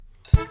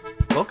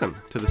Welcome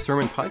to the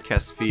sermon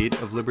podcast feed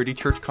of Liberty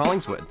Church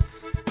Collingswood,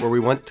 where we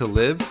want to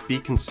live,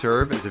 speak, and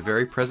serve as a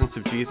very presence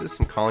of Jesus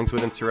in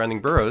Collingswood and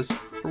surrounding boroughs,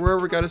 or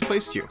wherever God has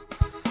placed you.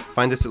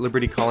 Find us at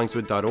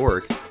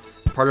libertycollingswood.org.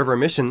 Part of our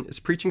mission is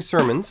preaching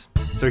sermons,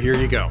 so here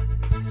you go.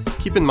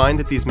 Keep in mind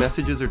that these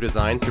messages are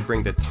designed to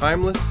bring the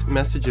timeless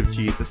message of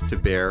Jesus to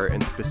bear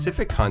in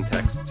specific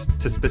contexts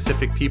to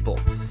specific people.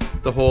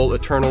 The whole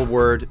eternal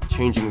word,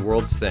 changing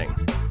worlds thing.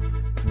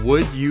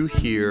 Would you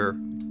hear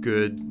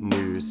good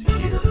news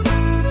here?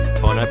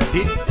 Bon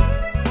appetit!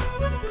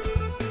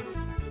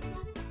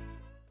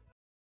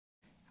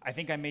 I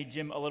think I made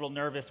Jim a little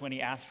nervous when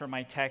he asked for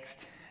my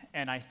text,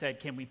 and I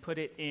said, can we put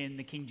it in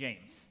the King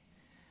James?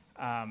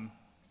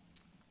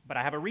 But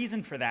I have a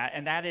reason for that,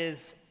 and that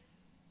is,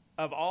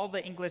 of all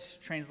the English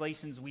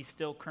translations we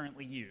still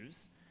currently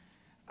use,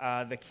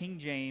 the King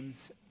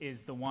James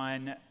is the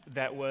one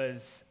that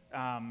was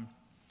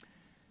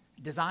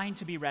designed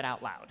to be read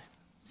out loud.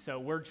 So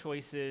word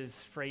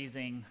choices,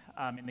 phrasing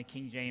in the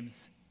King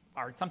James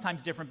are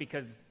sometimes different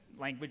because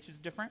language is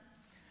different,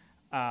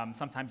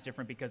 sometimes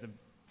different because of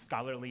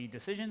scholarly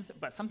decisions,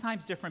 but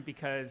sometimes different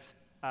because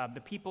the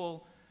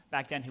people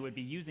back then who would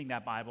be using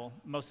that Bible,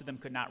 most of them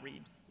could not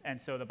read.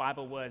 And so the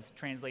Bible was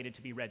translated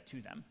to be read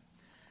to them.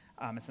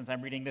 And since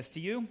I'm reading this to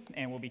you,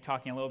 and we'll be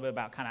talking a little bit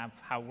about kind of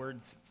how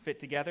words fit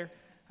together,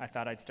 I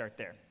thought I'd start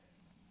there.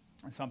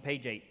 And so on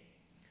page 8,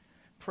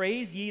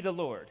 praise ye the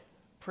Lord.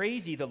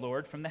 Praise ye the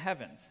Lord from the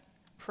heavens.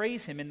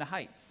 Praise him in the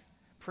heights.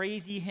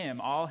 Praise ye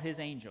him, all his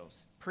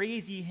angels.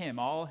 Praise ye him,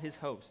 all his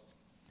hosts.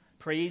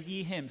 Praise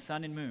ye him,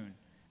 sun and moon.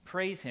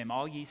 Praise him,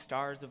 all ye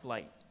stars of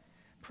light.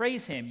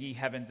 Praise him, ye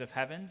heavens of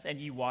heavens, and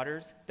ye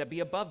waters that be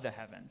above the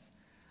heavens.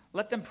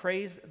 Let them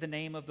praise the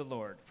name of the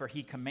Lord, for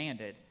he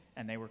commanded,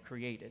 and they were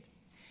created.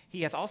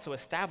 He hath also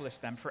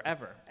established them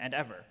forever and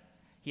ever.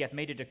 He hath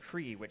made a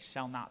decree which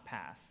shall not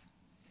pass.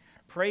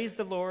 Praise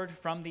the Lord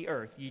from the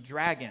earth, ye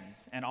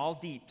dragons and all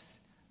deeps,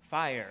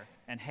 fire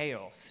and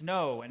hail,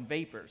 snow and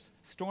vapors,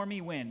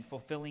 stormy wind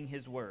fulfilling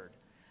his word,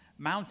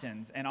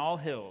 mountains and all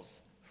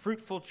hills,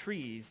 fruitful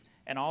trees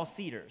and all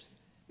cedars,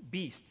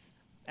 beasts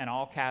and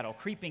all cattle,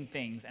 creeping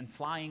things and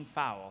flying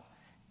fowl,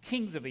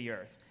 kings of the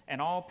earth and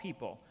all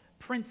people,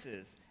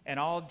 princes and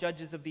all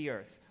judges of the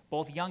earth,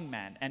 both young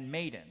men and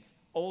maidens,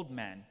 old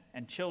men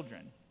and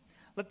children.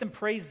 Let them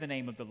praise the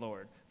name of the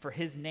Lord, for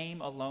his name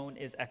alone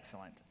is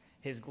excellent.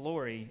 His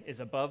glory is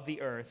above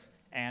the earth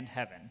and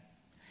heaven.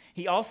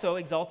 He also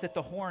exalteth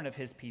the horn of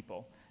his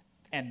people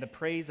and the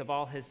praise of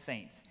all his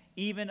saints,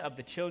 even of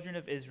the children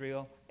of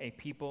Israel, a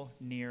people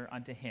near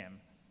unto him.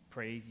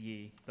 Praise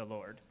ye the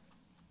Lord.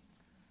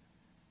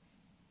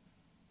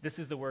 This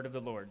is the word of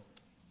the Lord.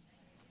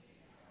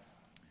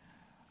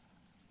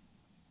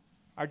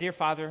 Our dear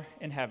Father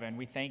in heaven,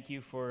 we thank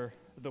you for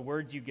the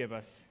words you give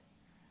us.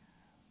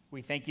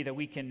 We thank you that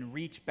we can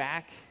reach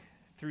back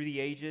through the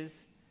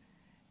ages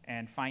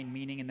and find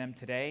meaning in them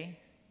today.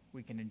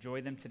 We can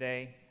enjoy them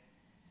today.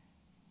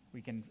 We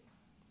can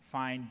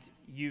find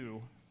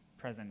you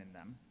present in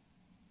them.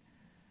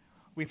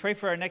 We pray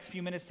for our next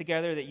few minutes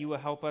together that you will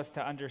help us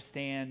to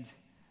understand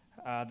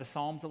the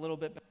Psalms a little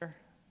bit better,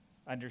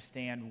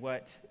 understand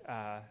what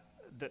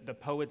the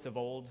poets of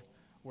old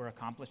were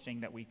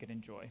accomplishing that we could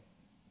enjoy.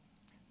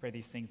 Pray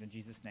these things in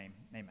Jesus' name,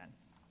 amen.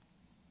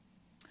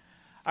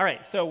 All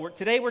right, so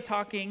today we're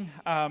talking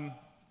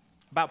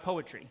about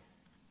poetry.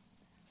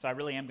 So I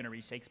really am going to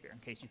read Shakespeare, in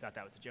case you thought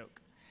that was a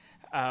joke.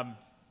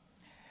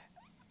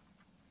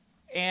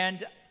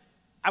 And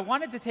I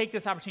wanted to take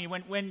this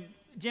opportunity. When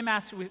Jim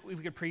asked if we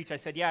could preach, I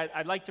said, yeah,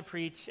 I'd like to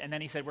preach. And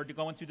then he said, we're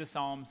going through the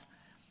Psalms.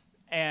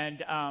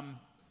 And I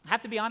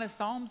have to be honest,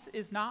 Psalms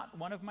is not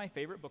one of my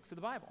favorite books of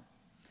the Bible.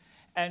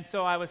 And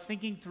so I was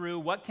thinking through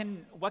what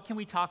can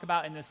we talk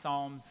about in the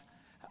Psalms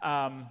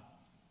that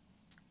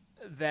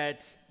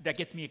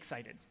gets me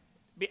excited.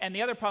 And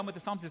the other problem with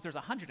the Psalms is there's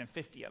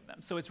 150 of them.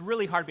 So it's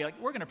really hard to be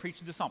like, we're going to preach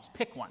through the Psalms.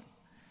 Pick one.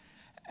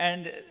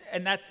 And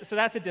that's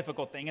a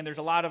difficult thing, and there's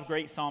a lot of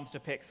great Psalms to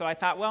pick. So I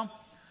thought, well,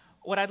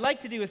 what I'd like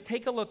to do is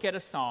take a look at a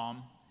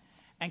Psalm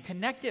and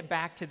connect it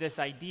back to this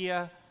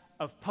idea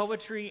of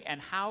poetry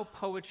and how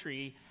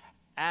poetry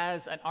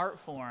as an art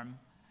form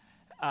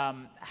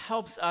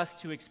helps us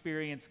to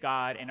experience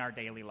God in our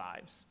daily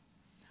lives.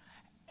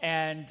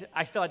 And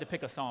I still had to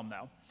pick a Psalm,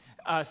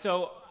 though.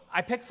 So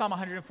I picked Psalm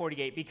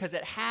 148 because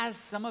it has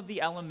some of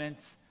the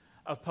elements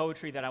of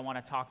poetry that I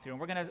want to talk through.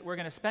 And we're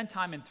gonna spend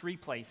time in three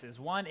places.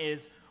 One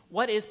is,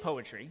 what is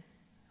poetry?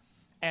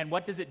 And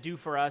what does it do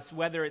for us,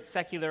 whether it's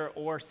secular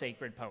or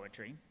sacred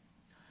poetry?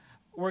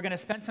 We're going to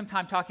spend some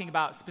time talking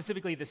about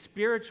specifically the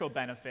spiritual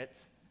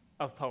benefits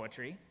of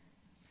poetry.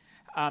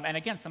 And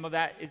again, some of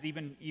that is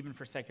even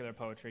for secular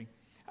poetry,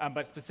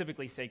 but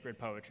specifically sacred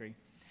poetry.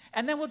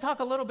 And then we'll talk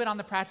a little bit on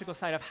the practical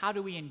side of how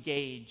do we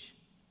engage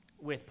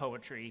with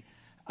poetry.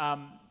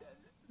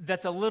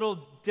 That's a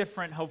little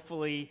different,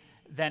 hopefully,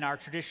 than our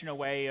traditional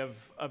way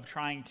of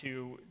trying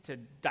to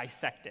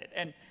dissect it.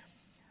 And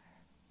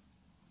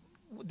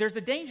there's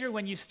a danger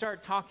when you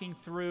start talking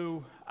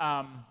through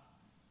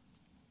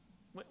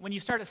when you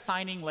start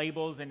assigning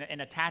labels and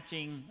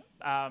attaching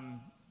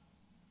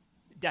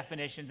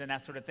definitions and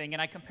that sort of thing,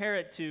 and I compare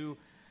it to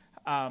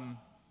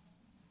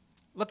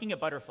looking at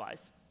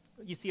butterflies.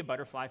 You see a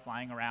butterfly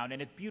flying around,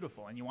 and it's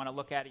beautiful, and you want to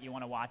look at it, you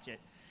want to watch it.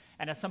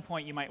 And at some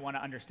point, you might want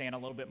to understand a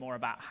little bit more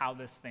about how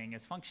this thing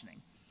is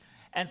functioning.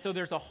 And so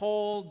there's a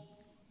whole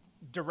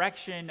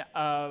direction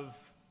of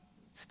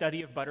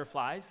study of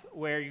butterflies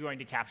where you're going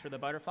to capture the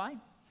butterfly,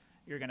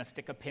 you're going to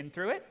stick a pin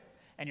through it,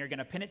 and you're going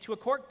to pin it to a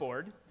cork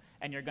board,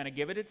 and you're going to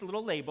give it its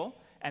little label,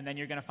 and then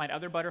you're going to find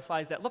other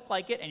butterflies that look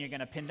like it, and you're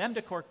going to pin them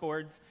to cork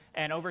boards,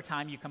 and over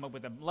time, you come up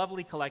with a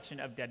lovely collection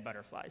of dead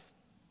butterflies.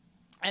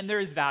 And there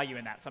is value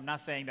in that, so I'm not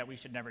saying that we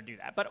should never do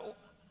that. But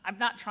I'm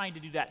not trying to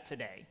do that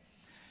today.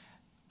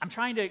 I'm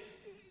trying to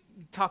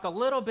talk a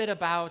little bit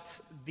about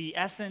the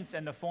essence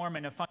and the form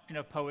and the function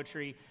of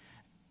poetry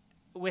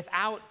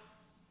without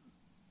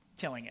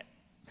killing it.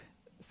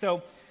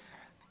 So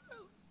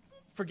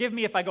forgive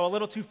me if I go a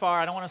little too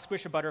far. I don't want to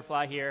squish a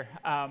butterfly here,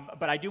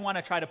 but I do want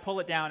to try to pull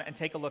it down and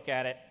take a look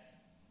at it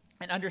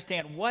and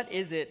understand what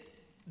is it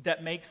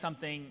that makes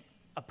something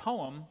a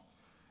poem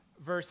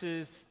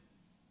versus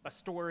a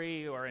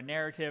story or a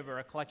narrative or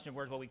a collection of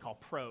words, what we call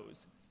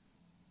prose.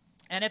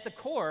 And at the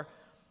core,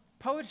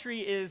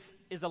 poetry is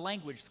a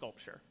language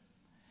sculpture.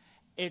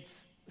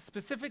 It's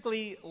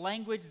specifically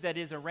language that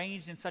is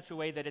arranged in such a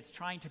way that it's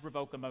trying to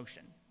provoke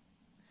emotion.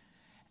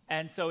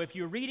 And so if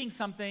you're reading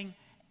something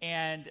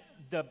and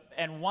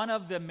one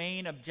of the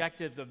main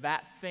objectives of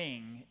that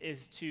thing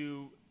is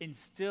to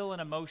instill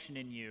an emotion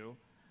in you,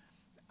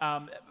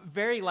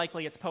 very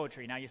likely it's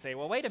poetry. Now you say,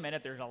 well, wait a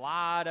minute, there's a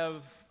lot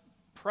of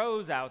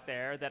prose out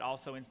there that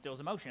also instills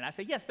emotion. I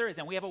say, yes, there is,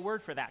 and we have a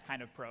word for that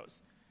kind of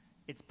prose.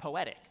 It's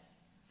poetic.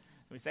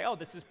 We say, oh,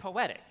 this is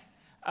poetic.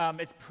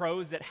 It's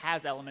prose that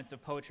has elements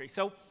of poetry.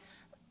 So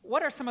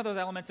what are some of those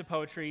elements of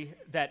poetry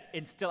that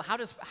instill, how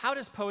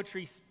does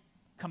poetry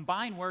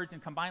combine words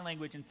and combine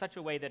language in such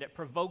a way that it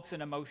provokes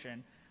an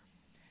emotion?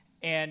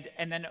 And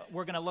then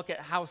we're going to look at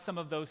how some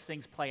of those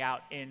things play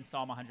out in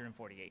Psalm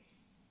 148.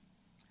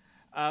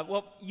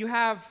 Well, you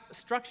have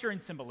structure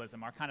and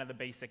symbolism are kind of the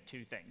basic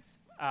two things.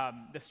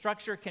 The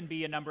structure can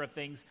be a number of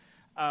things.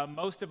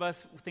 Most of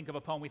us think of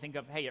a poem, we think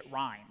of, hey, it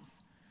rhymes.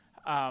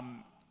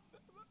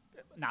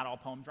 Not all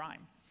poems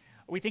rhyme.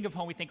 We think of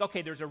poem, we think,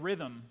 okay, there's a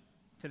rhythm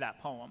to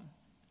that poem.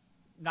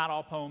 Not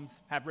all poems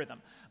have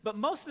rhythm. But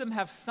most of them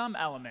have some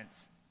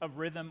elements of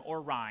rhythm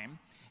or rhyme.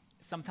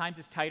 Sometimes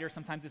it's tighter,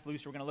 sometimes it's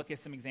looser. We're going to look at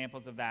some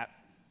examples of that.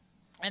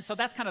 And so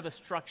that's kind of the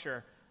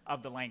structure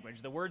of the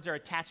language. The words are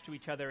attached to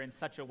each other in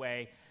such a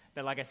way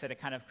that, like I said, it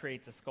kind of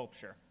creates a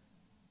sculpture.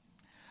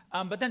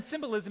 But then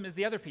symbolism is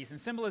the other piece, and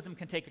symbolism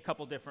can take a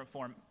couple different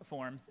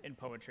forms in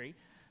poetry.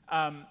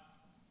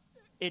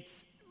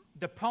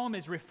 The poem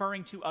is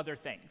referring to other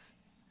things.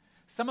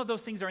 Some of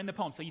those things are in the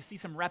poem, so you see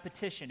some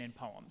repetition in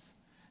poems.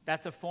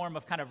 That's a form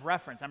of kind of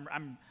reference.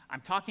 I'm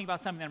talking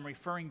about something, and I'm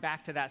referring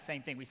back to that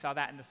same thing. We saw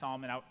that in the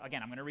psalm, and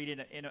again, I'm going to read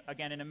it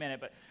again in a minute,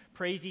 but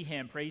praise ye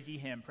him, praise ye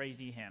him, praise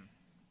ye him.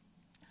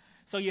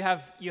 So you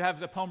have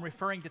the poem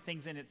referring to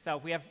things in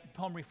itself. We have the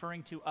poem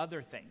referring to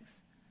other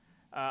things.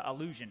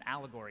 Allusion,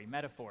 allegory,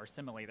 metaphor,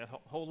 simile, the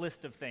whole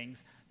list of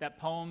things that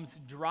poems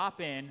drop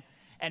in,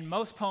 and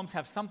most poems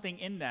have something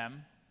in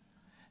them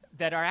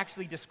that are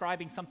actually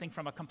describing something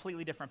from a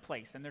completely different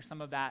place, and there's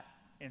some of that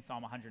in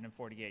Psalm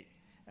 148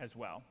 as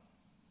well.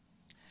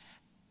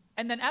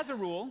 And then as a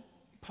rule,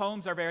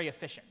 poems are very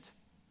efficient.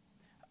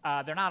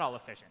 They're not all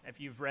efficient. If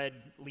you've read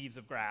Leaves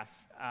of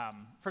Grass,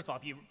 first of all,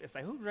 if you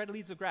say, who's read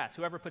Leaves of Grass?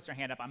 Whoever puts their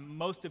hand up,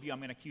 most of you I'm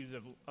going to accuse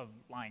of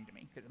lying to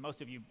me, because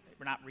most of you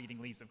were not reading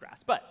Leaves of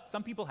Grass. But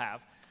some people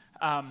have.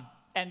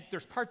 And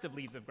there's parts of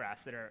Leaves of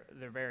Grass that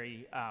they're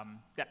very,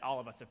 that all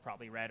of us have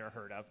probably read or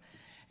heard of.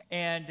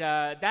 And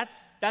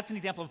that's an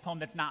example of a poem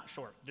that's not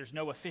short. There's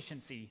no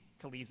efficiency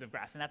to Leaves of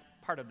Grass, and that's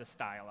part of the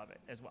style of it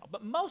as well.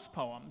 But most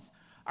poems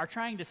are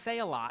trying to say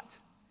a lot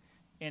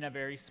in a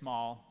very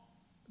small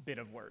bit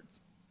of words.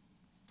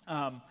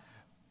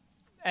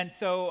 And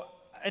so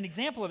an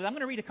example of it, I'm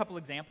going to read a couple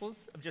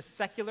examples of just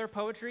secular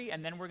poetry,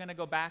 and then we're going to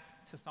go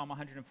back to Psalm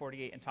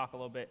 148 and talk a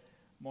little bit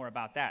more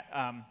about that.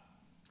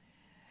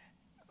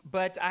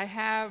 But I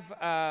have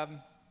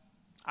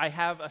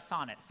a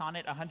sonnet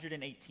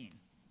 118.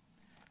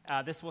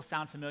 This will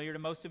sound familiar to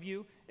most of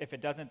you. If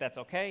it doesn't, that's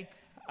okay.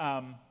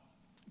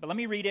 But let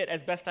me read it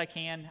as best I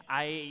can.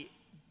 I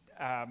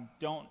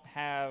don't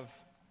have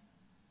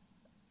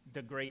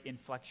the great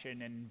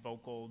inflection and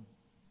vocal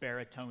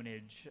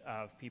baritonage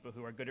of people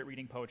who are good at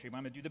reading poetry, but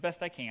I'm going to do the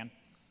best I can.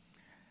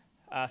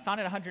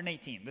 Sonnet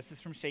 118, this is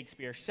from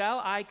Shakespeare.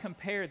 Shall I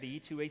compare thee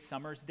to a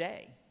summer's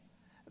day?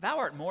 Thou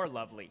art more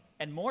lovely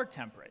and more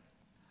temperate.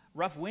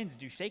 Rough winds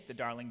do shake the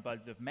darling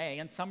buds of May,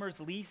 and summer's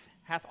lease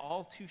hath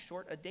all too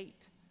short a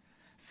date.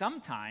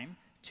 Sometime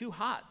too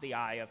hot the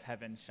eye of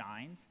heaven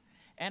shines,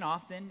 and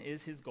often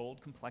is his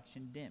gold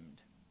complexion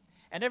dimmed.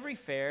 And every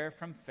fair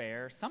from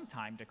fair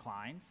sometime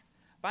declines,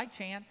 by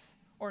chance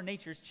or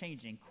nature's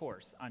changing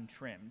course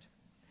untrimmed.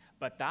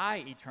 But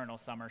thy eternal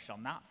summer shall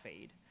not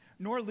fade,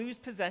 nor lose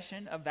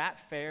possession of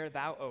that fair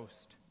thou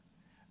owest.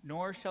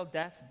 Nor shall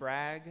death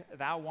brag,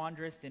 thou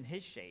wanderest in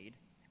his shade,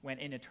 when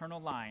in eternal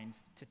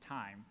lines to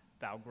time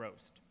thou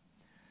growst.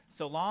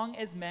 So long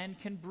as men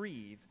can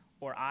breathe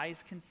or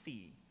eyes can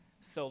see,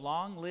 so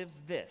long lives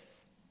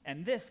this,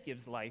 and this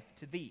gives life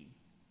to thee.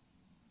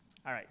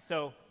 All right,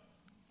 so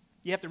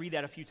you have to read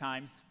that a few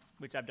times,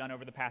 which I've done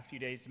over the past few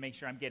days to make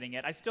sure I'm getting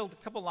it. A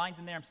couple lines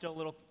in there I'm still a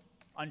little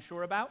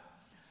unsure about.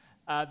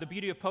 The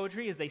beauty of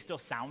poetry is they still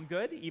sound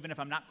good, even if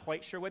I'm not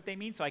quite sure what they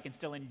mean, so I can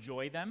still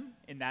enjoy them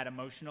in that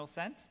emotional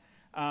sense.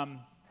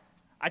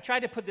 I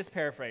tried to put this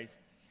paraphrase.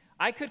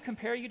 I could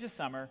compare you to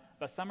summer,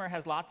 but summer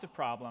has lots of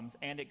problems,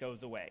 and it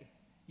goes away.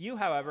 You,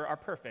 however, are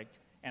perfect,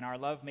 and our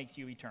love makes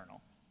you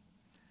eternal.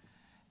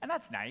 And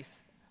that's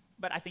nice,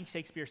 but I think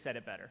Shakespeare said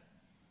it better.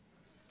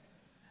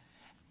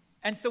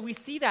 And so we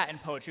see that in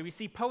poetry. We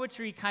see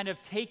poetry kind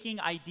of taking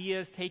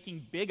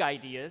big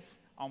ideas,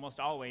 almost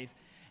always,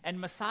 and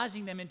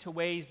massaging them into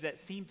ways that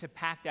seem to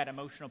pack that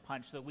emotional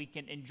punch so that we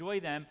can enjoy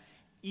them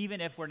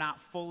even if we're not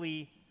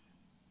fully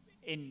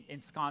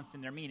ensconced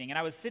in their meaning. And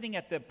I was sitting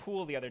at the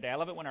pool the other day. I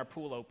love it when our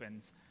pool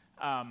opens.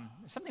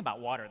 There's something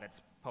about water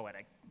that's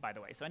poetic, by the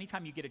way. So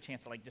anytime you get a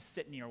chance to just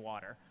sit near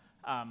water,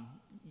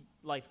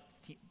 life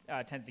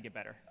tends to get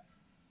better.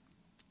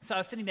 So I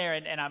was sitting there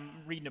and I'm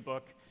reading a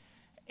book,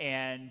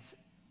 and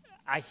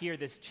I hear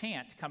this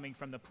chant coming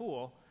from the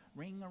pool.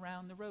 Ring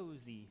around the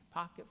rosy,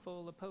 pocket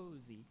full of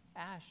posy,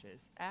 ashes,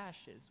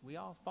 ashes, we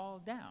all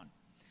fall down.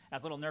 I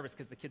was a little nervous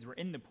because the kids were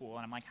in the pool,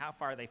 and I'm like, how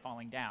far are they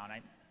falling down?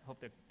 I hope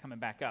they're coming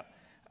back up.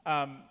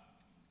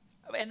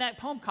 And that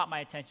poem caught my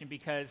attention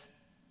because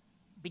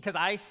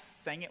I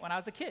sang it when I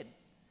was a kid.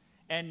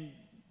 And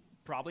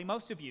probably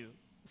most of you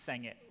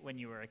sang it when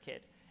you were a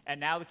kid.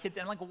 And now the kids,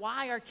 and I'm like,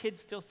 why are kids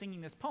still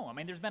singing this poem? I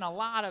mean, there's been a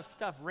lot of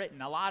stuff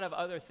written, a lot of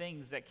other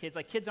things that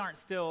kids aren't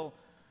still,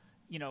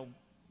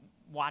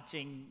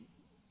 watching,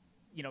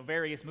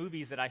 various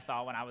movies that I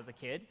saw when I was a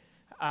kid.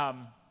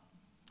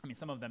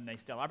 Some of them they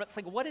still are, but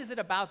it's what is it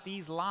about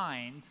these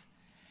lines?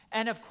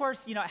 And of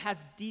course, it has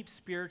deep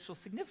spiritual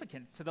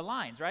significance to the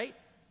lines, right?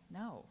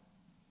 No.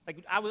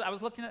 I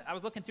was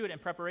looking through it in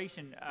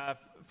preparation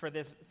for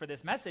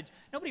this message.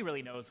 Nobody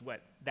really knows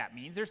what that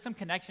means. There's some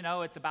connection.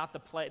 Oh, it's about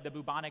the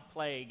bubonic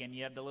plague, and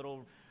you have the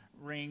little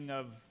ring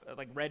of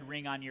red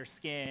ring on your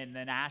skin,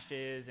 and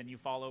ashes, and you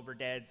fall over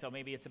dead. So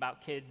maybe it's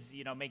about kids,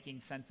 making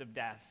sense of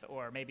death,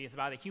 or maybe it's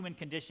about the human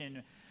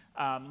condition,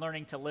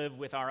 learning to live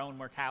with our own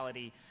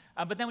mortality.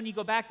 But then when you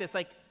go back, this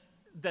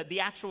the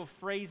actual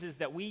phrases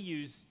that we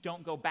use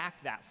don't go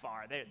back that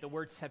far. The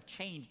words have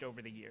changed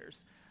over the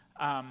years.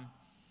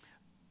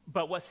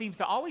 But what seems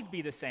to always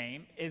be the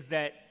same is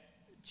that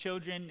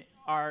children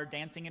are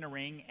dancing in a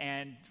ring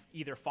and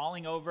either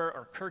falling over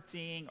or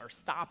curtsying or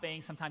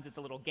stopping. Sometimes it's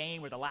a little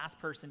game where the last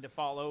person to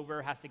fall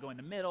over has to go in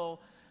the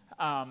middle.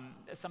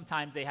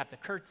 Sometimes they have to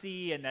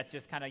curtsy, and that's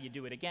just kind of you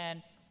do it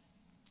again.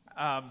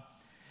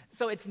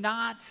 So it's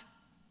not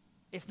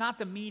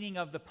the meaning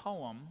of the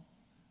poem,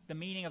 the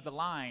meaning of the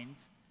lines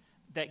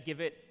that give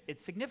it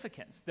its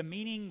significance. The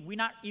meaning, we're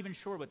not even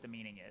sure what the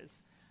meaning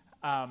is.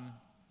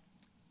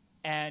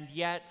 And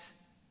yet,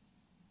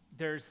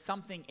 there's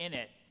something in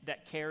it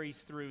that carries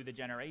through the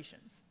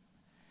generations.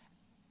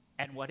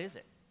 And what is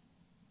it?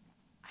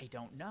 I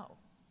don't know.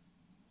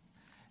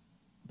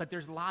 But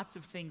there's lots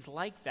of things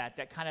like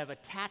that kind of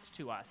attach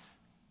to us.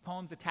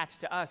 Poems attach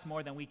to us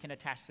more than we can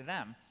attach to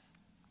them.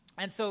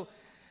 And so,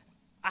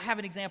 I have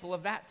an example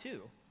of that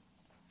too.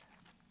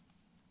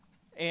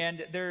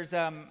 And there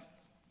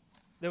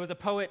was a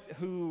poet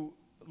who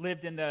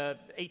lived in the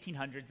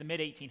 1800s, the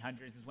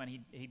mid-1800s is when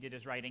he did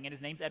his writing, and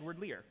his name's Edward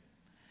Lear.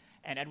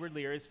 And Edward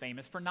Lear is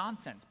famous for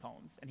nonsense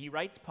poems, and he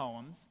writes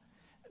poems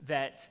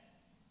that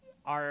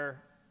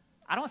are,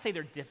 I don't want to say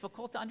they're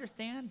difficult to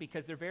understand,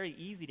 because they're very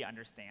easy to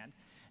understand.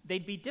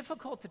 They'd be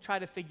difficult to try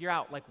to figure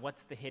out,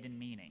 what's the hidden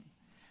meaning?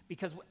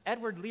 Because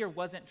Edward Lear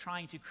wasn't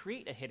trying to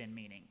create a hidden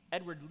meaning.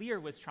 Edward Lear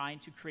was trying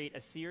to create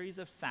a series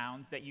of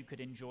sounds that you could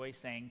enjoy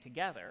saying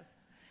together,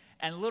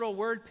 and little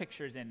word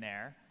pictures in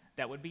there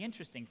that would be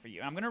interesting for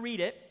you. I'm going to read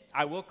it.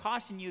 I will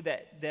caution you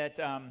that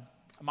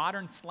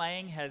modern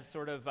slang has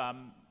sort of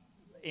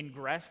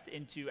ingressed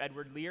into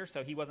Edward Lear,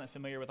 so he wasn't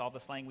familiar with all the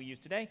slang we use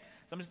today.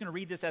 So I'm just going to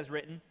read this as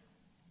written.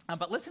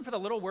 But listen for the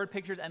little word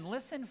pictures, and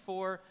listen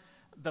for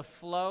the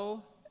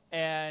flow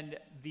and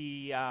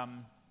the,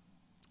 I'm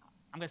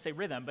going to say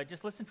rhythm, but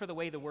just listen for the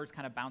way the words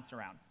kind of bounce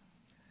around.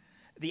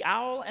 The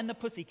owl and the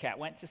pussycat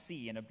went to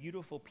sea in a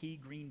beautiful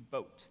pea-green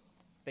boat.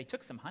 They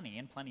took some honey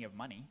and plenty of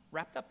money,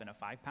 wrapped up in a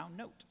 5-pound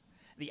note.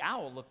 The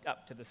owl looked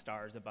up to the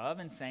stars above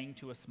and sang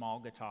to a small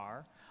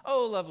guitar,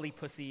 "Oh, lovely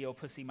pussy, oh,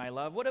 pussy, my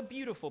love, what a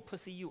beautiful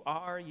pussy you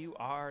are, you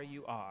are,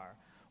 you are.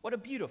 What a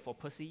beautiful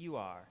pussy you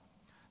are."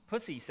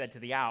 Pussy said to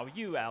the owl,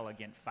 "You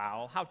elegant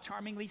fowl, how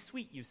charmingly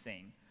sweet you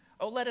sing.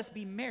 Oh, let us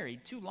be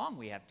married, too long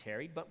we have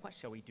tarried, but what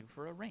shall we do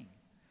for a ring?"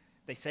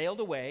 They sailed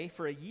away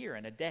for a year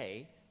and a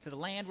day to the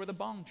land where the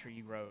bong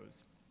tree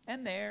grows.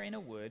 And there in a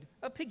wood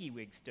a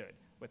piggy-wig stood,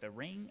 with a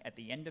ring at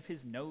the end of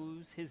his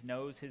nose, his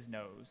nose, his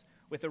nose,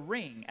 with a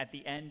ring at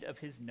the end of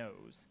his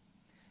nose.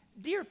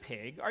 "Dear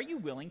pig, are you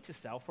willing to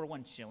sell for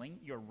 1 shilling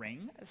your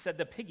ring?" Said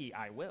the piggy,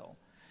 "I will."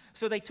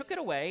 So they took it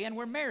away and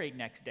were married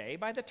next day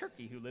by the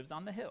turkey who lives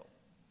on the hill.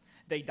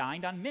 They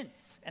dined on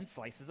mince and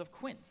slices of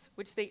quince,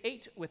 which they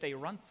ate with a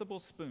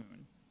runcible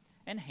spoon.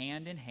 And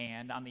hand in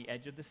hand on the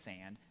edge of the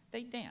sand,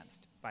 they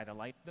danced by the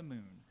light of the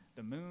moon.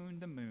 The moon,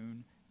 the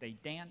moon, they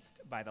danced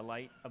by the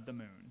light of the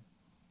moon.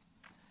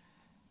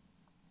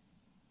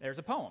 There's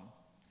a poem.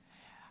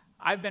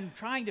 I've been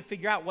trying to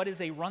figure out what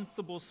is a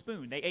runcible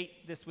spoon. They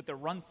ate this with a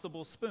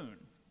runcible spoon.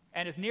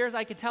 And as near as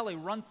I can tell, a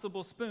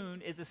runcible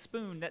spoon is a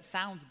spoon that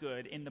sounds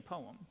good in the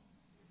poem.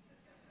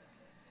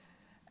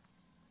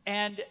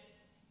 And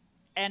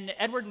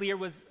Edward Lear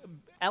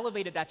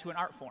elevated that to an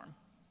art form.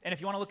 And if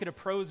you want to look at a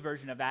prose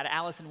version of that,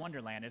 Alice in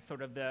Wonderland is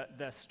sort of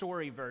the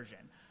story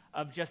version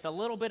of just a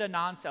little bit of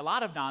nonsense, a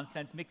lot of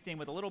nonsense mixed in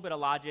with a little bit of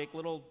logic,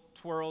 little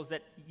twirls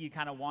that you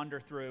kind of wander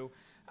through.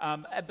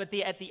 But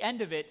at the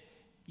end of it,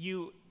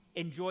 you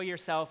enjoy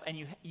yourself and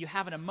you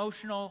have an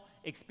emotional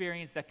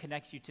experience that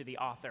connects you to the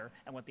author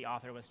and what the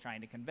author was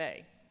trying to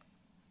convey.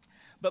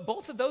 But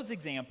both of those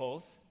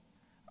examples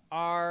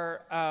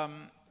are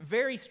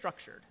very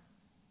structured.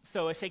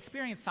 So a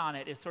Shakespearean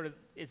sonnet is sort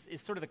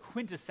of the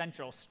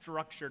quintessential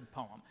structured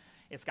poem.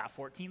 It's got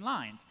 14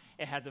 lines.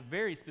 It has a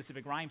very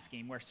specific rhyme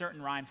scheme where certain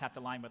rhymes have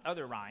to line with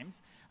other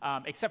rhymes,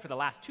 except for the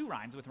last 2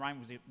 rhymes,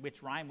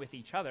 which rhyme with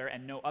each other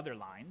and no other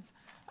lines.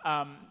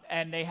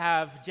 And they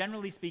have,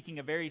 generally speaking,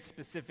 a very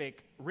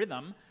specific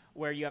rhythm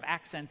where you have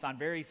accents on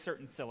very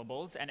certain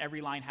syllables, and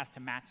every line has to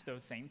match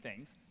those same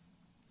things.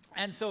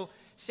 And so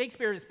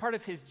Shakespeare, as part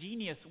of his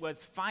genius,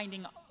 was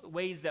finding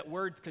ways that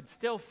words could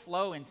still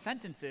flow in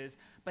sentences,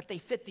 but they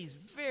fit these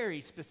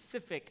very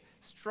specific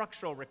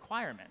structural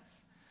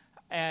requirements.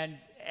 And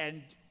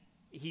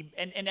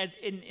as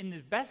in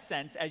the best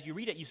sense, as you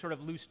read it, you sort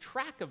of lose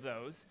track of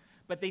those,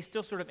 but they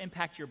still sort of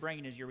impact your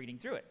brain as you're reading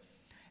through it.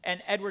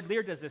 And Edward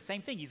Lear does the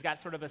same thing. He's got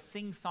sort of a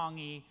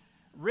sing-songy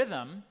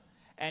rhythm,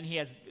 and he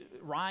has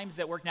rhymes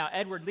that work. Now,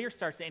 Edward Lear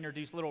starts to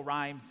introduce little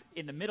rhymes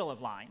in the middle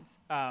of lines.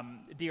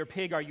 "Dear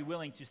pig, are you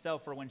willing to sell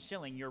for 1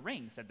 shilling your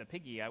ring?" Said the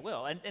piggy, "I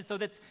will." And so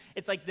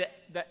it's like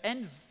the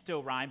ends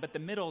still rhyme, but the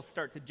middles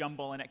start to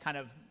jumble, and it kind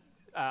of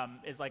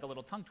is like a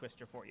little tongue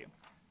twister for you.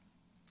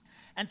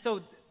 And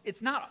so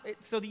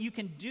so that you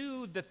can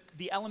do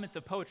the elements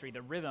of poetry,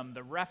 the rhythm,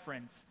 the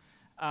reference,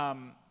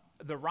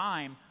 the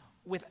rhyme,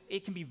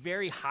 it can be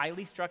very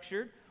highly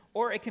structured,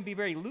 or it can be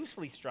very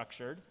loosely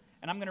structured.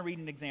 And I'm going to read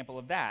an example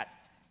of that,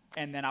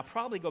 and then I'll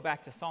probably go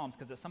back to Psalms,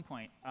 because at some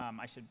point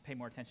I should pay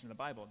more attention to the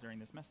Bible during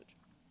this message.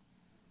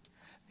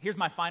 Here's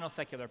my final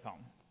secular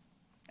poem.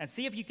 And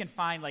see if you can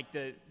find like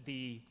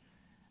the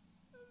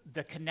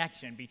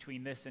connection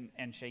between this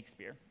and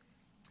Shakespeare.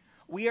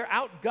 "We are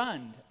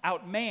outgunned,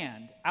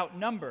 outmanned,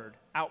 outnumbered,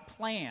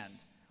 outplanned.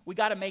 We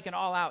got to make an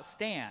all-out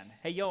stand.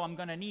 Hey, yo, I'm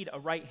going to need a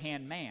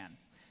right-hand man."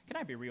 Can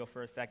I be real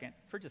for a second?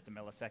 For just a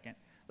millisecond.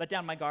 Let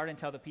down my guard and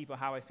tell the people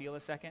how I feel a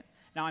second.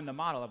 Now I'm the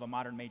model of a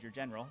modern major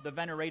general, the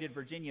venerated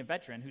Virginia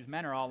veteran whose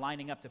men are all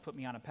lining up to put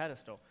me on a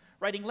pedestal,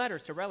 writing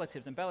letters to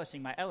relatives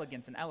embellishing my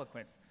elegance and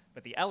eloquence.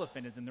 But the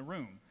elephant is in the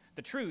room.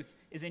 The truth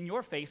is in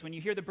your face when you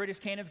hear the British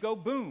cannons go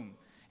boom.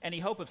 Any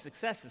hope of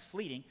success is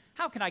fleeting.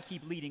 How can I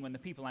keep leading when the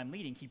people I'm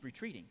leading keep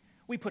retreating?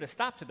 We put a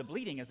stop to the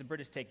bleeding as the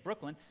British take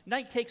Brooklyn.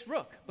 Night takes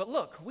Rook. But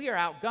look, we are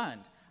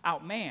outgunned,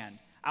 outmanned,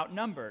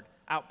 outnumbered,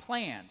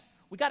 outplanned.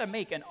 We got to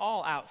make an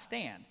all-out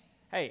stand.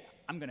 Hey,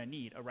 I'm going to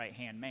need a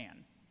right-hand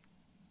man.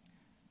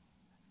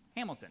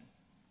 Hamilton,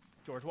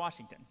 George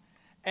Washington.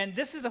 And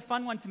this is a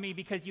fun one to me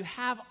because you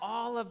have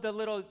all of the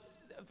little,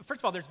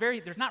 first of all,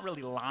 there's not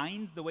really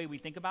lines the way we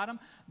think about them.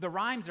 The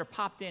rhymes are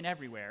popped in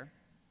everywhere.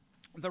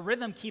 The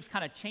rhythm keeps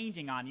kind of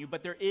changing on you,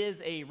 but there is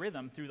a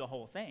rhythm through the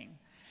whole thing.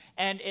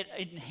 And it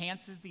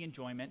enhances the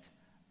enjoyment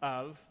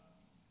of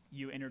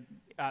you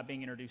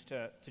being introduced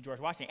to George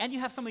Washington. And you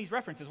have some of these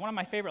references. One of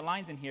my favorite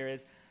lines in here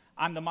is,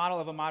 "I'm the model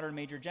of a modern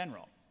major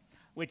general,"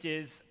 which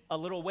is a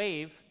little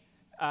wave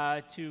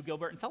to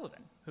Gilbert and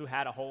Sullivan, who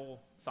had a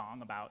whole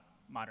song about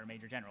modern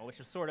major general, which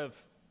is sort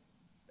of,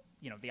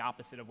 the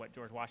opposite of what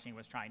George Washington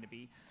was trying to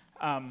be.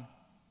 And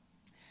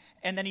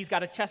then he's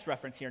got a chess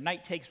reference here,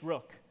 "Knight takes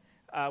Rook,"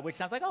 which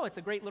sounds like, oh, it's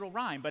a great little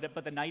rhyme,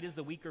 but the knight is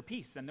the weaker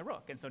piece than the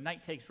rook. And so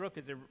 "Knight takes Rook"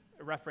 is a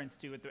reference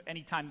to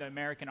any time the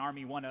American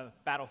army won a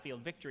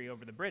battlefield victory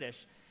over the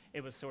British,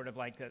 it was sort of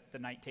like the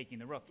knight taking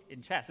the rook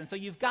in chess. And so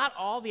you've got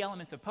all the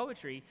elements of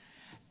poetry,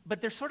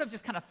 but they're sort of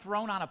just kind of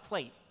thrown on a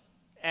plate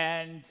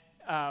and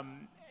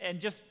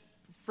just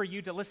for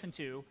you to listen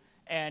to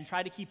and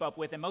try to keep up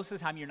with. And most of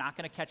the time, you're not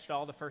going to catch it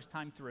all the first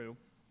time through.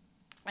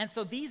 And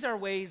so these are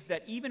ways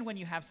that even when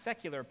you have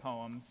secular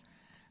poems,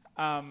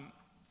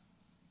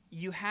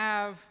 you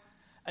have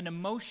an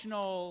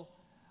emotional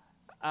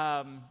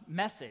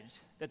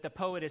message that the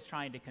poet is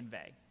trying to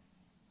convey.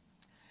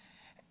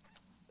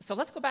 So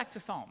let's go back to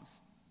Psalms,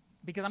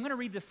 because I'm going to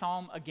read the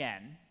psalm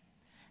again,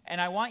 and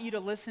I want you to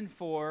listen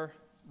for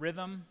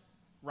rhythm,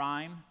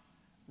 rhyme,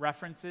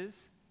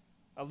 references,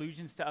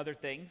 allusions to other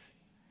things,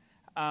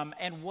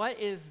 and what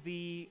is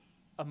the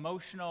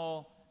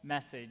emotional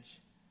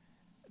message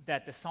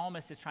that the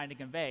psalmist is trying to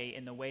convey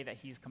in the way that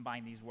he's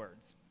combined these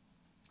words.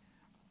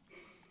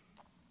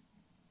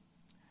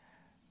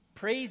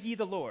 Praise ye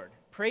the Lord.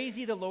 Praise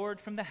ye the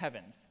Lord from the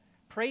heavens.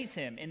 Praise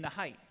him in the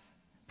heights.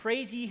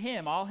 Praise ye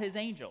him, all his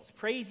angels.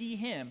 Praise ye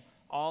him,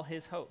 all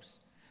his hosts.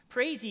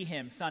 Praise ye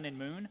him, sun and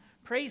moon.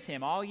 Praise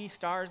him, all ye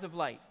stars of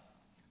light.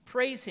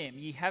 Praise him,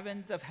 ye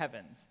heavens of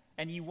heavens,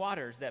 and ye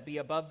waters that be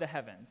above the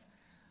heavens.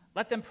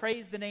 Let them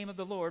praise the name of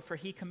the Lord, for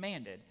he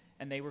commanded,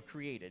 and they were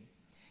created.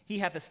 He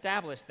hath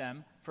established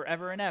them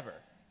forever and ever.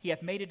 He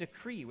hath made a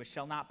decree which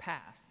shall not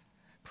pass.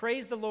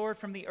 Praise the Lord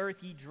from the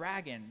earth, ye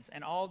dragons,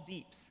 and all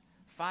deeps,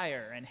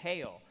 fire and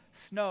hail,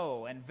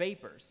 snow and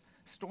vapors,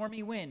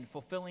 stormy wind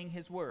fulfilling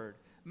his word,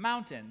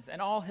 mountains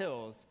and all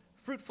hills,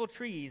 fruitful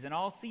trees and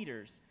all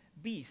cedars,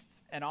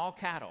 beasts and all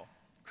cattle,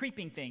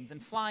 creeping things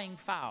and flying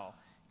fowl,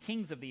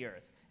 kings of the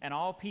earth and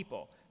all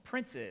people,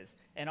 princes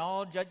and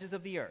all judges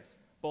of the earth,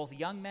 both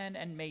young men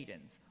and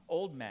maidens,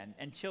 old men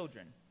and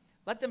children.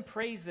 Let them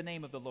praise the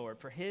name of the Lord,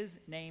 for his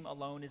name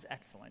alone is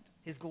excellent.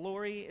 His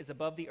glory is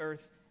above the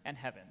earth and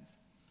heavens.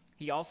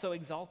 He also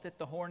exalteth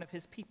the horn of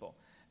his people,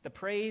 the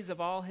praise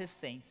of all his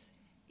saints,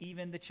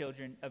 even the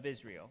children of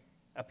Israel,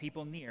 a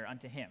people near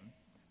unto him.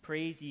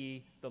 Praise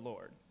ye the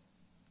Lord.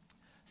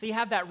 So you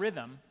have that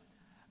rhythm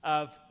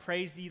of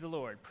praise ye the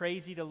Lord,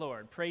 praise ye the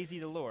Lord, praise ye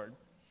the Lord.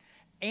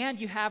 And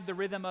you have the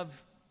rhythm of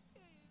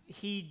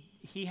he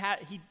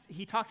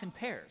talks in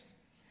pairs.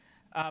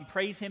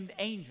 Praise him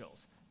the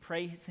angels,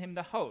 praise him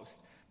the host,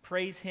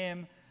 praise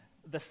him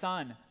the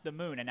sun, the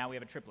moon, and now we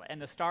have a triplet,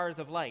 and the stars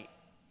of light.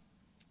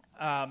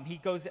 He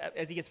goes,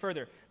 as he gets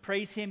further,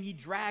 praise him, ye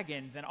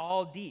dragons and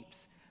all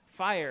deeps,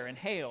 fire and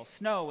hail,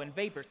 snow and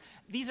vapors.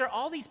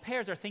 All these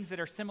pairs are things that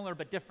are similar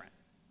but different,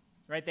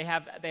 right? They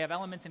have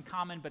elements in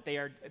common, but they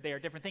are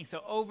different things.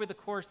 So over the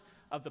course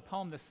of the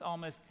poem, the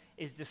psalmist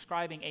is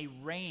describing a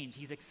range.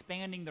 He's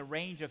expanding the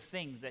range of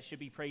things that should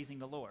be praising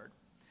the Lord.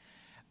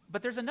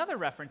 But there's another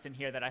reference in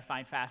here that I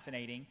find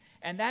fascinating,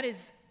 and that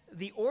is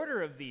the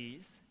order of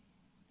these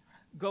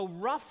go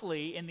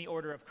roughly in the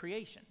order of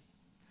creation.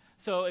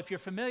 So if you're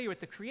familiar with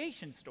the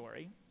creation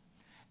story,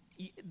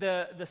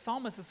 the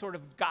psalmist is sort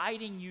of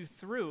guiding you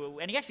through,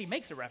 and he actually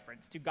makes a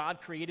reference to God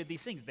created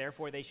these things,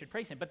 therefore they should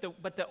praise him. But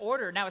the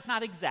order, now it's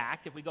not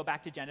exact. If we go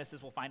back to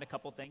Genesis, we'll find a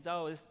couple things.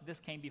 Oh, this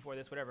came before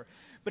this, whatever.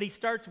 But he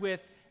starts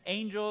with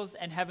angels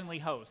and heavenly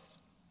hosts.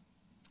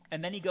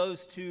 And then he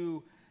goes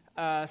to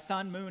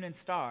sun, moon, and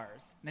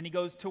stars. And then he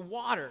goes to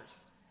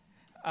waters,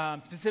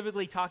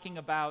 specifically talking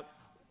about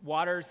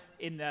waters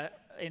in the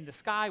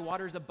sky,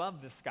 waters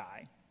above the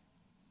sky.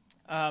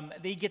 Then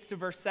he gets to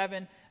verse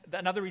 7.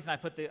 Another reason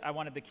I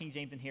wanted the King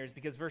James in here is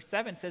because verse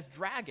 7 says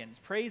dragons.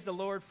 Praise the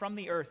Lord from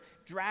the earth,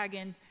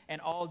 dragons and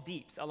all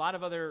deeps. A lot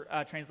of other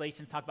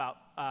translations talk about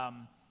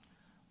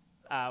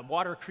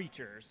water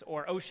creatures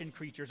or ocean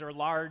creatures or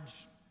large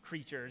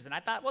creatures. And I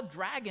thought, well,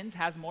 dragons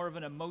has more of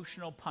an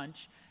emotional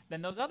punch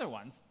than those other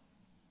ones.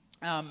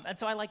 And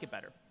so I like it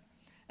better.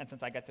 And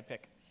since I got to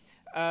pick.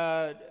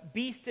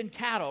 Beasts and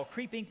cattle,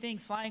 creeping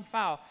things, flying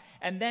fowl.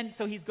 And then,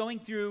 so he's going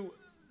through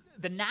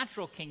the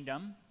natural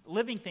kingdom,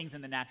 living things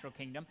in the natural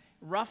kingdom,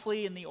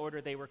 roughly in the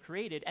order they were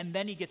created, and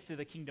then he gets to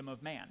the kingdom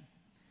of man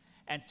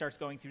and starts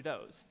going through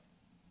those.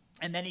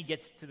 And then he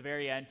gets to the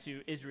very end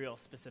to Israel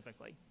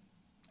specifically,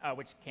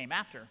 which came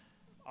after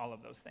all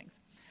of those things.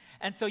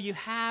 And so you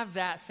have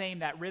that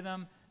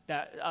rhythm,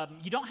 that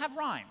you don't have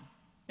rhyme.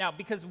 Now,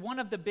 because one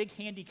of the big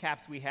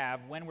handicaps we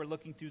have when we're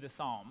looking through the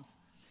Psalms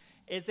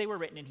is they were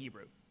written in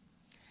Hebrew.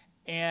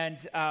 And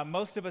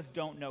most of us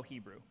don't know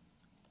Hebrew.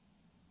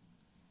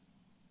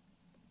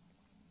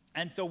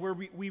 And so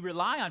we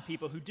rely on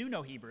people who do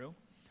know Hebrew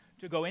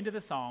to go into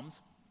the Psalms,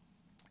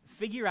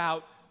 figure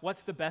out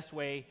what's the best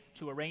way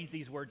to arrange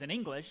these words in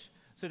English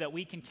so that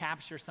we can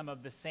capture some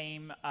of the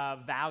same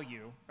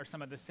value or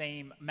some of the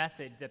same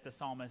message that the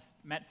psalmist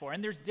meant for.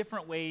 And there's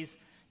different ways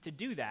to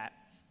do that.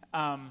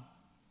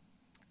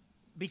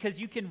 Because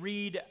you can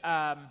read,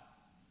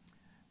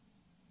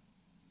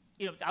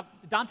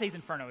 Dante's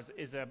Inferno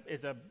is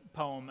a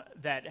poem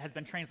that has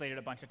been translated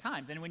a bunch of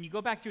times. And when you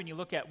go back through and you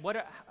look at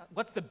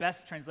what's the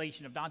best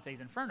translation of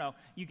Dante's Inferno,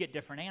 you get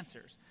different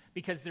answers.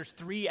 Because there's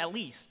at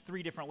least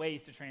three different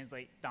ways to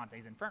translate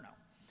Dante's Inferno.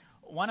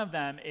 One of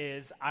them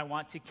is I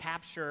want to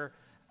capture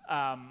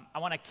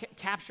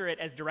it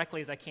as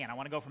directly as I can. I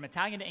want to go from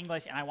Italian to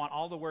English, and I want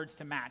all the words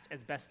to match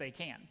as best they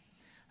can.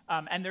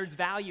 And there's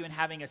value in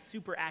having a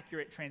super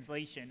accurate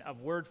translation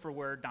of word for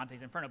word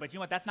Dante's Inferno. But you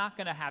know what? That's not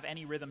going to have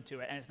any rhythm to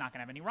it, and it's not going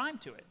to have any rhyme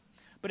to it.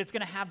 But it's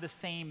going to have the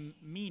same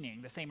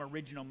meaning, the same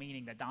original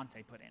meaning that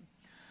Dante put in.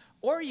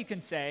 Or you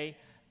can say,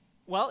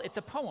 well, it's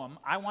a poem.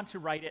 I want to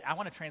write it. I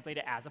want to translate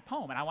it as a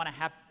poem. And I want to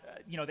have,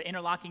 the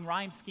interlocking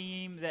rhyme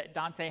scheme that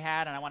Dante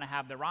had, and I want to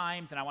have the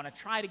rhymes, and I want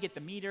to try to get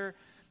the meter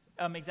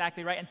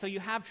exactly right. And so you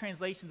have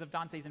translations of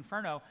Dante's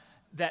Inferno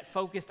that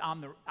focused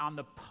on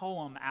the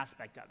poem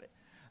aspect of it.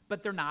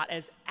 But they're not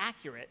as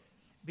accurate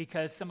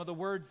because some of the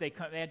words, they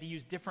had to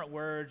use different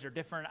words or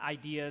different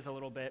ideas a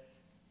little bit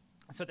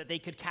so that they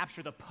could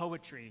capture the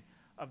poetry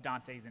of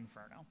Dante's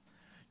Inferno.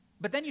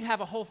 But then you'd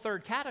have a whole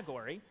third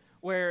category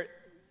where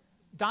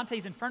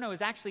Dante's Inferno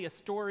is actually a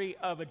story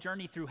of a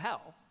journey through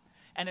hell.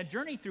 And a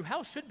journey through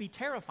hell should be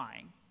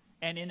terrifying.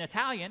 And in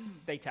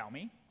Italian, they tell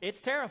me,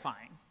 it's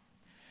terrifying.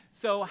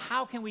 So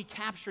how can we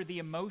capture the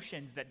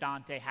emotions that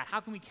Dante had?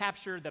 How can we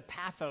capture the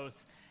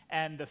pathos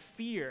and the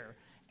fear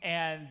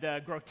and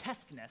the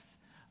grotesqueness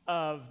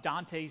of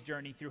Dante's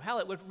journey through hell?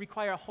 It would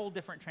require a whole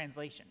different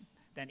translation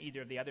than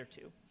either of the other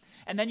two.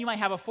 And then you might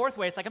have a fourth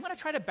way. It's like, I'm going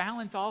to try to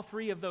balance all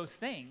three of those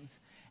things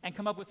and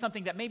come up with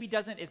something that maybe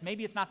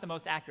maybe it's not the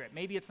most accurate.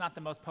 Maybe it's not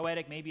the most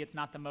poetic. Maybe it's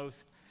not the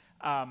most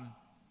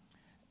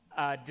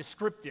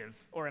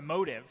descriptive or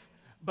emotive.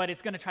 But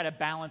it's going to try to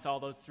balance all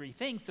those three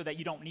things so that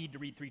you don't need to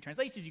read three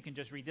translations. You can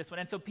just read this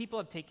one. And so people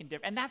have taken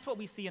different, and that's what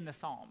we see in the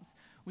Psalms.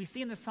 We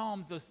see in the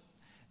Psalms those,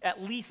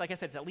 at least, like I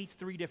said, it's at least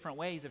three different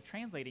ways of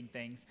translating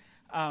things.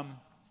 And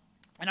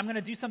I'm going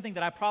to do something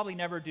that I probably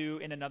never do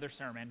in another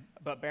sermon,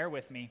 but bear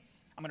with me.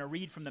 I'm going to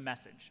read from the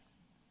Message.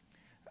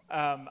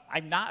 I'm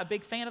not a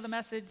big fan of the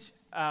Message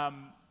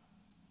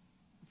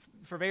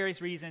for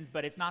various reasons,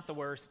 but it's not the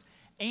worst.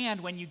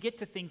 And when you get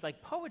to things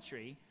like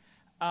poetry,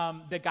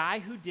 the guy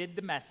who did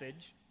the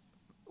Message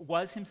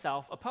was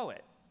himself a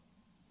poet.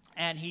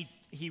 And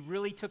he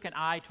really took an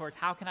eye towards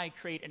how can I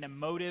create an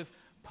emotive,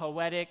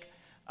 poetic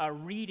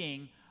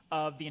reading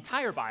of the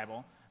entire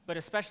Bible, but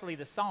especially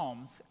the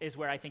Psalms is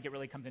where I think it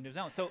really comes into its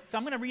own. So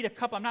I'm going to read a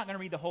couple. I'm not going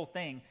to read the whole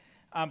thing,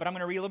 but I'm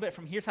going to read a little bit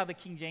from here's how the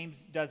King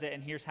James does it,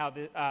 and here's how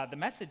the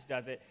Message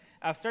does it.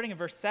 Starting in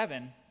verse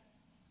 7.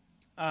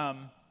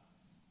 Actually,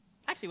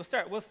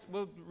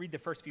 we'll read the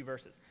first few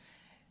verses.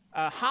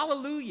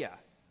 Hallelujah.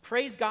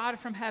 Praise God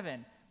from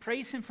heaven.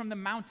 Praise him from the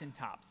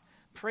mountaintops.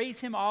 Praise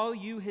him, all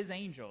you his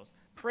angels.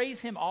 Praise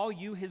him, all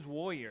you his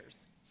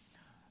warriors.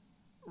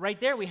 Right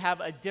there we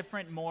have a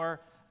different, more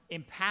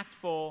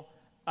impactful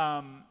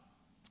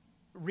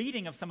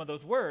reading of some of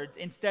those words.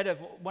 Instead of,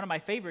 one of my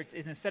favorites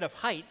is instead of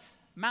heights,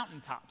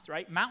 mountaintops,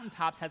 right?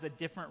 Mountaintops has a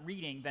different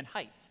reading than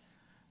heights,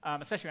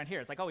 especially around here.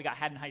 It's like, oh, we got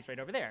Haddon Heights right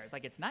over there. It's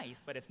like, it's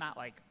nice, but it's not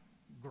like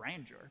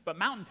grandeur. But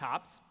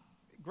mountaintops,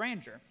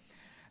 grandeur.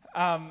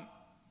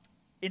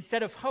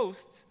 Instead of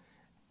hosts,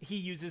 he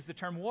uses the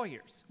term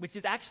warriors, which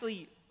is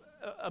actually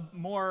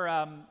more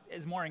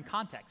in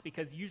context,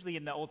 because usually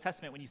in the Old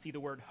Testament when you see the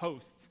word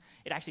hosts,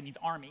 it actually means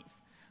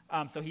armies.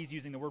 So he's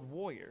using the word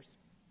warriors.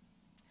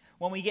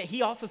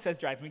 He also says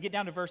dragons. When we get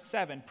down to verse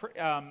 7,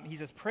 he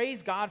says,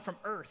 praise God from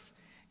earth,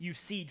 you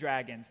sea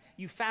dragons,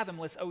 you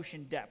fathomless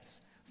ocean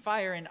depths,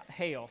 fire and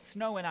hail,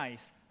 snow and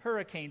ice,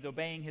 hurricanes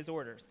obeying his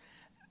orders.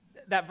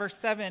 That verse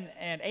 7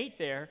 and 8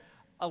 there,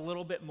 a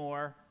little bit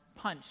more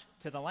punch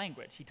to the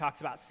language. He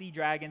talks about sea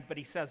dragons, but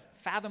he says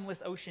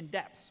fathomless ocean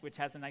depths, which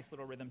has a nice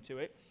little rhythm to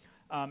it,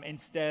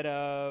 instead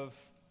of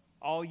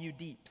all you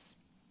deeps.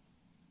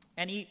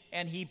 And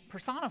he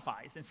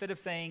personifies. Instead of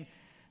saying,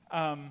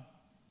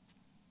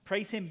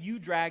 praise him, you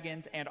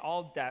dragons and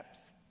all depths,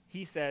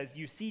 he says,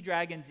 you sea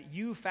dragons,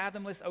 you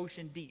fathomless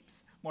ocean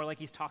deeps, more like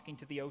he's talking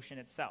to the ocean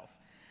itself.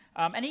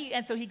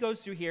 And so he goes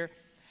through here,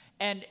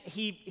 and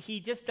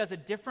he just does a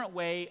different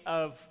way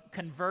of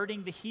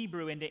converting the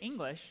Hebrew into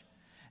English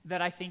that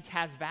I think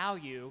has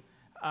value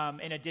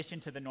in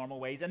addition to the normal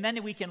ways. And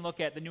then we can look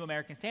at the New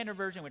American Standard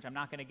Version, which I'm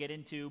not going to get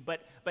into,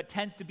 but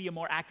tends to be a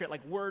more accurate,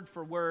 like word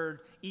for word.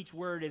 Each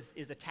word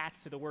is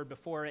attached to the word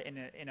before it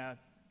in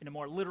a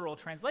more literal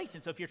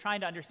translation. So if you're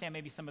trying to understand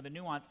maybe some of the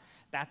nuance,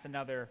 that's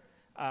another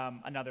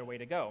way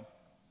to go.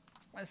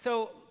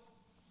 So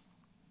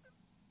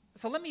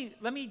let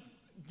me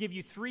give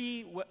you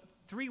three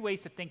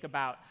ways to think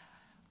about,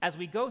 as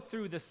we go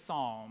through the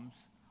Psalms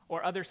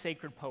or other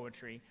sacred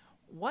poetry,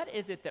 what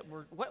is it that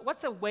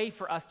what's a way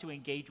for us to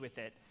engage with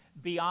it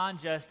beyond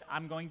just,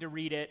 I'm going to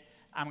read it,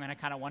 I'm going to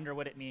kind of wonder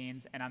what it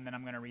means, and then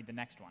I'm going to read the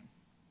next one.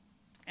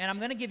 And I'm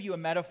going to give you a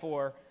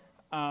metaphor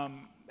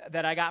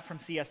that I got from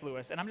C.S.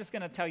 Lewis, and I'm just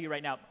going to tell you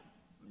right now,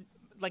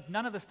 like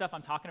none of the stuff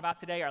I'm talking about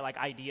today are like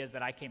ideas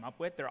that I came up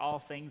with. They're all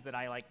things that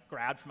I like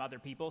grabbed from other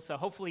people. So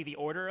hopefully the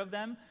order of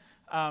them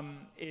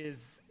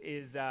is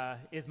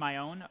my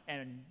own,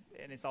 and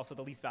it's also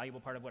the least valuable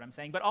part of what I'm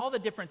saying. But all the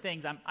different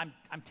things I'm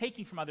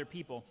taking from other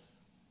people.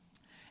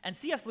 And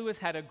C.S. Lewis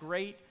had a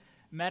great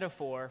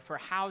metaphor for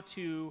how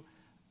to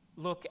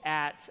look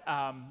at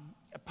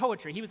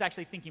poetry. He was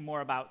actually thinking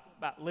more about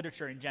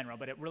literature in general,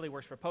 but it really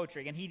works for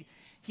poetry. And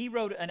he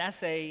wrote an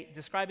essay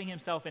describing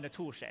himself in a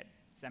tool shed.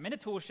 He said, I'm in a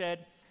tool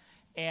shed,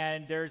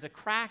 and there's a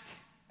crack,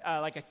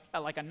 like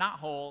a knot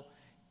hole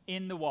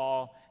in the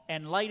wall,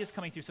 and light is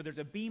coming through. So there's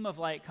a beam of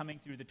light coming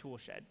through the tool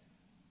shed.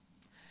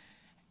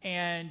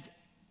 And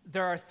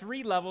there are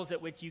 3 levels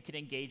at which you can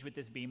engage with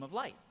this beam of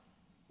light.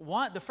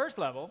 The first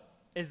level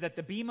is that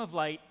the beam of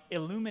light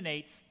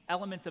illuminates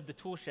elements of the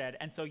tool shed,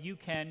 and so you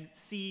can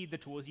see the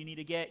tools you need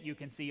to get. You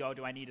can see,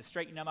 do I need to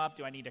straighten them up?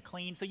 Do I need to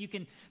clean? So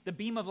the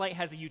beam of light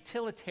has a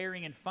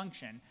utilitarian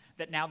function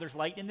that now there's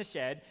light in the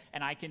shed,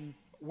 and I can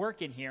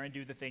work in here and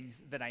do the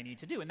things that I need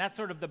to do. And that's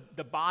sort of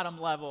the bottom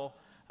level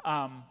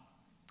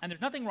And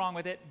there's nothing wrong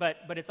with it, but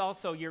it's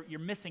also, you're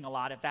missing a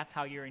lot if that's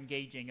how you're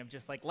engaging, of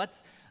just like,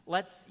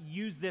 let's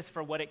use this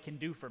for what it can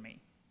do for me.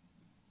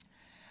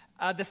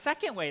 The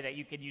second way that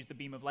you can use the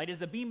beam of light is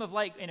the beam of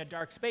light in a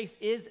dark space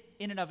is,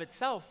 in and of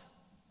itself,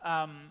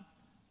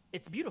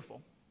 it's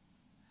beautiful.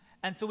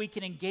 And so we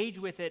can engage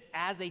with it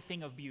as a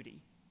thing of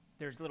beauty.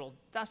 There's little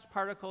dust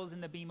particles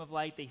in the beam of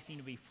light. They seem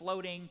to be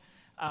floating.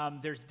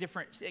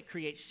 It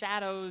creates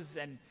shadows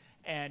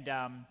and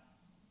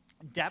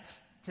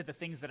depth to the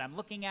things that I'm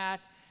looking at.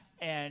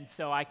 And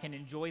so I can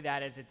enjoy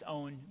that as its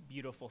own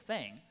beautiful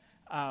thing.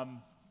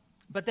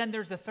 But then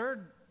there's a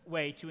third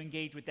way to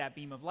engage with that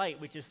beam of light,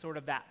 which is sort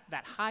of that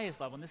highest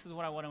level. And this is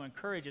what I want to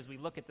encourage as we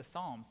look at the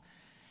Psalms,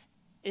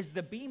 is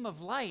the beam of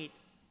light,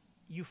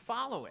 you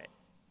follow it.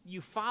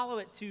 You follow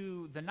it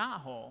to the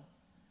knothole,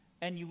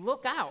 and you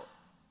look out,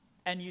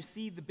 and you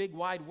see the big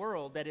wide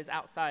world that is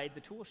outside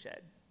the tool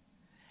shed.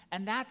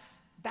 And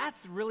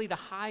that's really the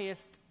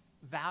highest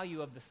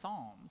value of the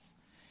Psalms,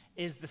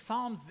 is the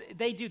Psalms,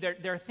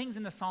 there are things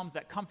in the Psalms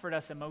that comfort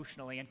us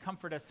emotionally and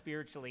comfort us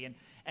spiritually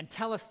and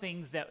tell us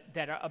things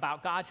that are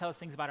about God, tell us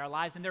things about our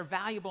lives, and they're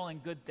valuable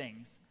and good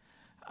things.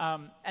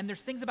 And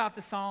there's things about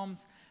the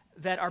Psalms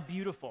that are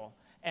beautiful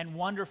and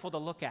wonderful to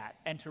look at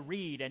and to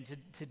read and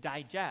to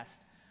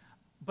digest.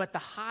 But the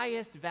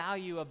highest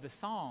value of the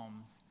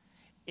Psalms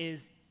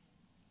is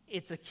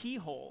it's a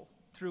keyhole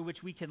through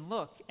which we can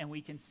look and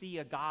we can see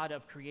a God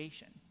of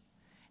creation.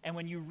 And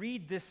when you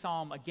read this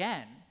psalm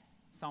again,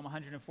 Psalm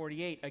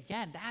 148,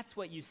 again, that's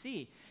what you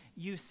see.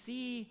 You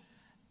see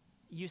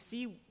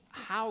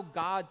how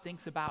God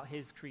thinks about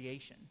his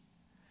creation.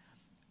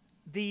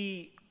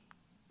 The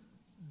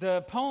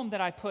poem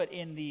that I put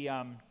in the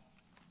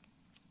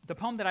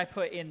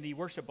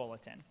worship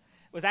bulletin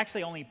was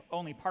actually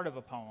only part of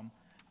a poem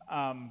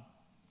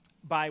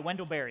by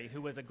Wendell Berry,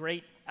 who was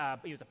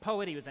he was a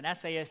poet, he was an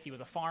essayist, he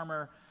was a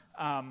farmer,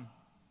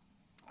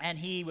 and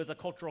he was a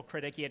cultural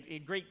critic. He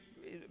had great,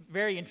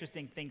 very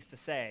interesting things to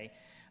say.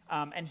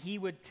 And he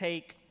would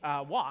take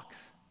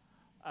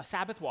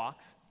Sabbath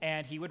walks,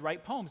 and he would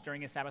write poems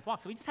during his Sabbath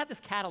walks. So he just had this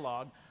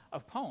catalog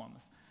of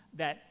poems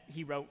that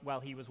he wrote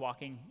while he was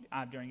walking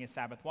during his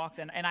Sabbath walks.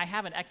 And I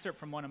have an excerpt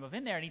from one of them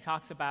in there, and he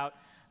talks about,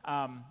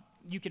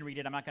 you can read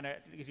it, I'm not going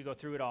to go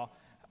through it all,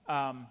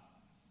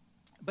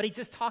 but he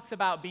just talks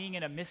about being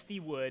in a misty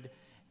wood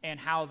and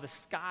how the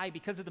sky,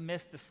 because of the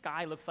mist, the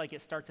sky looks like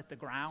it starts at the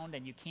ground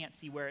and you can't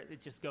see where it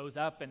just goes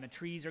up, and the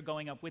trees are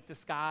going up with the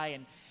sky,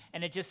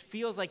 and it just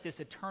feels like this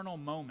eternal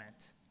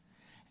moment.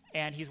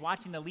 And he's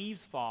watching the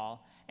leaves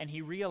fall, and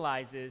he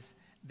realizes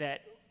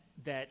that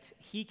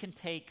he can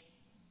take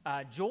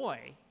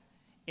joy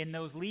in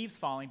those leaves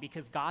falling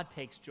because God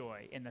takes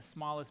joy in the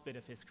smallest bit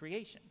of his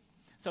creation.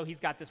 So he's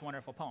got this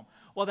wonderful poem.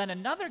 Well, then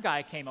another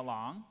guy came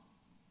along,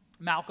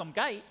 Malcolm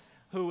Guite,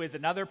 who is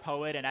another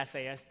poet and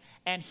essayist,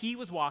 and he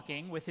was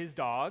walking with his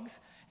dogs,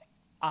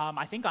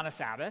 I think on a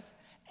Sabbath,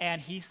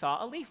 and he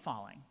saw a leaf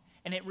falling.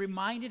 And it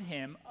reminded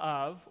him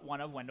of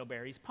one of Wendell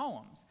Berry's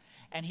poems.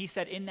 And he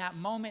said in that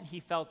moment he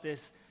felt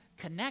this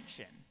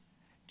connection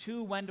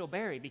to Wendell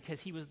Berry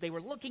because they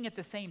were looking at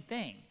the same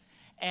thing.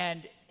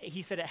 And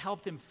he said it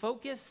helped him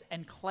focus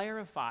and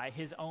clarify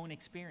his own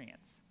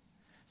experience.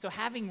 So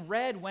having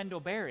read Wendell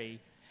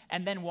Berry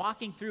and then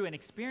walking through and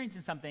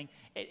experiencing something,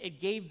 it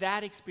gave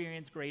that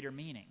experience greater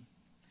meaning.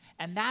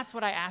 And that's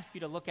what I ask you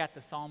to look at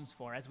the Psalms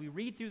for. As we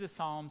read through the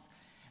Psalms,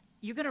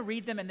 you're going to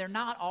read them, and they're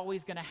not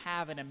always going to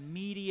have an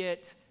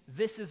immediate,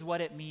 this is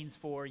what it means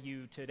for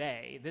you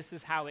today. This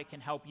is how it can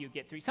help you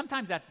get through.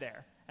 Sometimes that's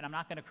there, and I'm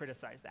not going to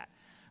criticize that.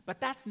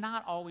 But that's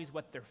not always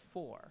what they're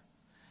for.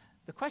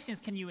 The question is,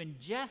 can you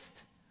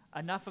ingest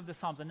enough of the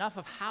Psalms, enough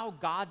of how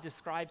God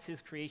describes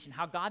his creation,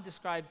 how God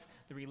describes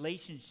the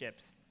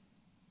relationships,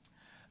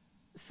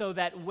 so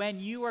that when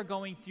you are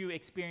going through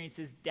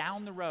experiences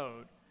down the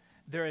road,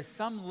 there is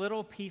some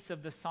little piece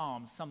of the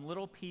Psalms, some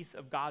little piece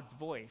of God's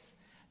voice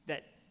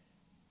that,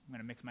 I'm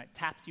going to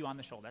taps you on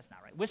the shoulder, that's not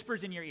right,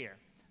 whispers in your ear.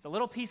 It's a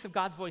little piece of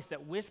God's voice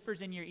that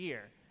whispers in your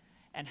ear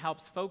and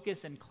helps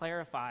focus and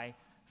clarify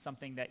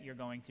something that you're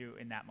going through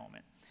in that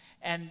moment.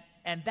 And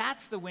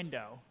that's the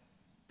window.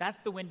 That's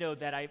the window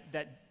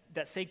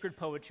that sacred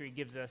poetry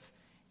gives us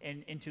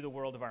into the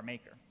world of our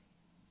Maker.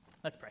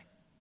 Let's pray.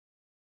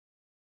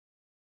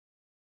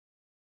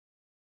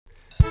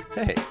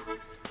 Hey,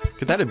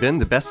 could that have been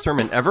the best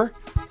sermon ever?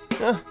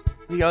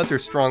 The odds are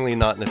strongly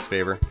not in its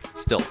favor.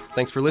 Still,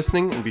 thanks for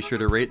listening, and be sure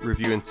to rate,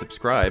 review, and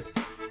subscribe.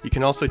 You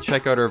can also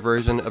check out our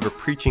version of a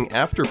preaching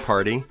after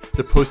party,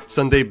 the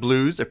Post-Sunday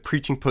Blues, a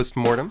preaching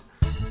post-mortem,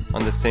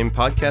 on the same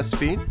podcast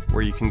feed,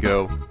 where you can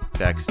go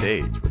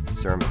backstage with the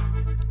sermon.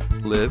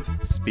 Live,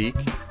 speak,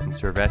 and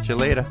serve at you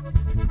later.